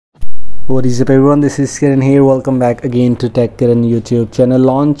What is up everyone, this is Karan here. Welcome back again to Tech Karan YouTube channel.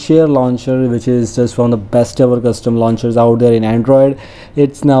 Lawnchair, which is just one of the best ever custom launchers out there in Android.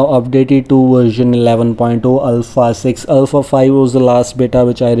 It's now updated to version 11.0 Alpha 6. Alpha 5 was the last beta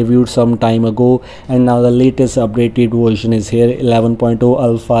which I reviewed some time ago, and now the latest updated version is here, 11.0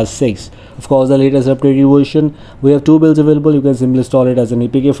 Alpha 6. Of course, the latest updated version, we have two builds available. You can simply install it as an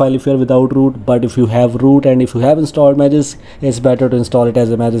APK file if you are without root, but if you have root and if you have installed Magisk, it's better to install it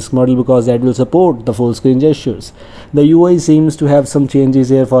as a Magisk model because that will support the full screen gestures. The UI seems to have some changes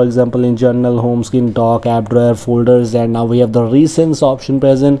here, for example in journal, home screen, dock, app drawer, folders, and now we have the recents option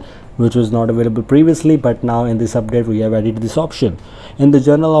present, which was not available previously, but now in this update we have added this option. In the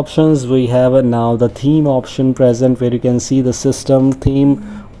journal options, we have now the theme option present, where you can see the system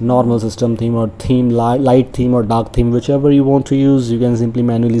theme, normal system theme, or theme light theme or dark theme, whichever you want to use. You can simply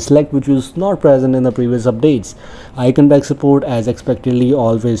manually select, which was not present in the previous updates. Icon back support as expectedly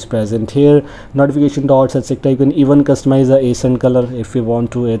always present here. Notification dots, etc. You can even customize the accent color if you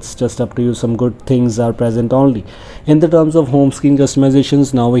want to. It's just up to you. Some good things are present only. In the terms of home screen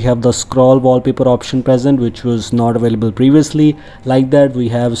customizations, now we have the scroll wallpaper option present, which was not available previously. Like that, we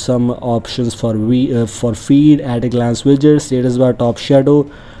have some options for feed, at a glance widgets, status bar, top shadow,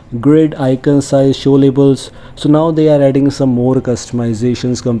 grid, icon size, show labels. So now they are adding some more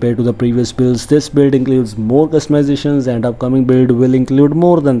customizations compared to the previous builds. This build includes more customizations, and upcoming build will include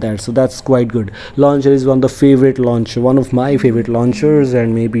more than that, so that's quite good. Launcher is one of my favorite launchers,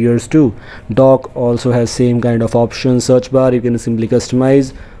 and maybe yours too. Dock also has same kind of options. Search bar, you can simply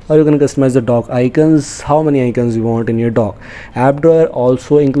customize, or you can customize the dock icons, how many icons you want in your dock. App drawer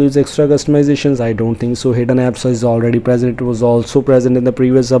also includes extra customizations. I don't think so. Hidden apps is already present. It was also present in the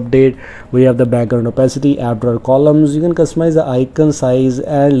previous update. We have the background opacity, app drawer columns. You can customize the icon size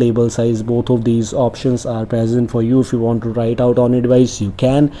and label size. Both of these options are present for you. If you want to write out on your device, you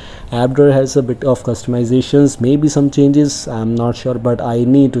can. App drawer has a bit of customizations, maybe some changes, I'm not sure, but I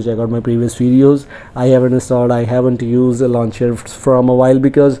need to check out my previous videos. I haven't used a launcher from a while,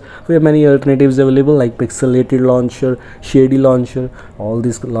 because we have many alternatives available like pixelated launcher, shady launcher. All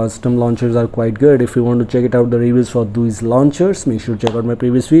these custom launchers are quite good. If you want to check it out, the reviews for these launchers, make sure to check out my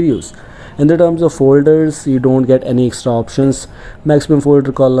previous videos. In the terms of folders, you don't get any extra options. Maximum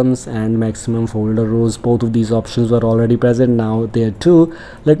folder columns and maximum folder rows, both of these options were already present, now there too.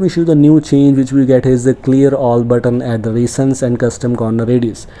 Let me show you the new change which we get is the clear all button at the recents and custom corner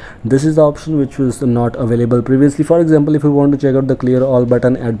radius. This is the option which was not available previously. For example, if you want to check out the clear all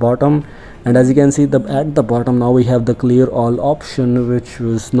button at bottom, and as you can see at the bottom, now we have the clear all option, which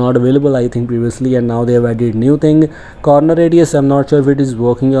was not available I think previously, and now they have added new thing. Corner radius, I'm not sure if it is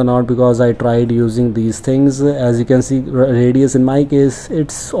working or not, because I tried using these things. As you can see, radius in my case,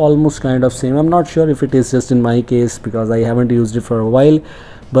 it's almost kind of same. I'm not sure if it is just in my case because I haven't used it for a while,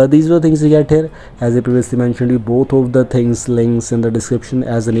 but these were things you get here. As I previously mentioned you, both of the things links in the description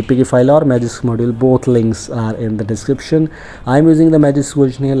as an APK file or Magisk module. Both links are in the description. I'm using the Magisk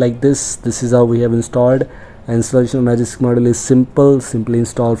version here like this. This is how we have installed. Installation of Magisk module is simple. Simply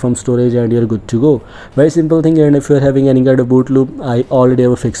install from storage and you're good to go. Very simple thing. And if you're having any kind of boot loop, I already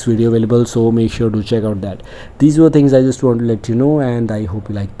have a fixed video available, so make sure to check out that. These were things I just want to let you know, and I hope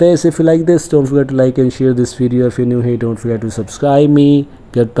you like this. If you like this, don't forget to like and share this video. If you're new here, don't forget to subscribe me.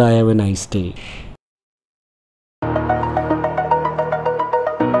 Goodbye, have a nice day.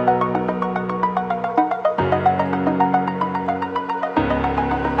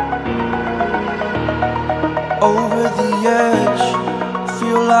 Over the edge,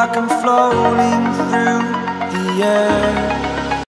 feel like I'm floating through the air.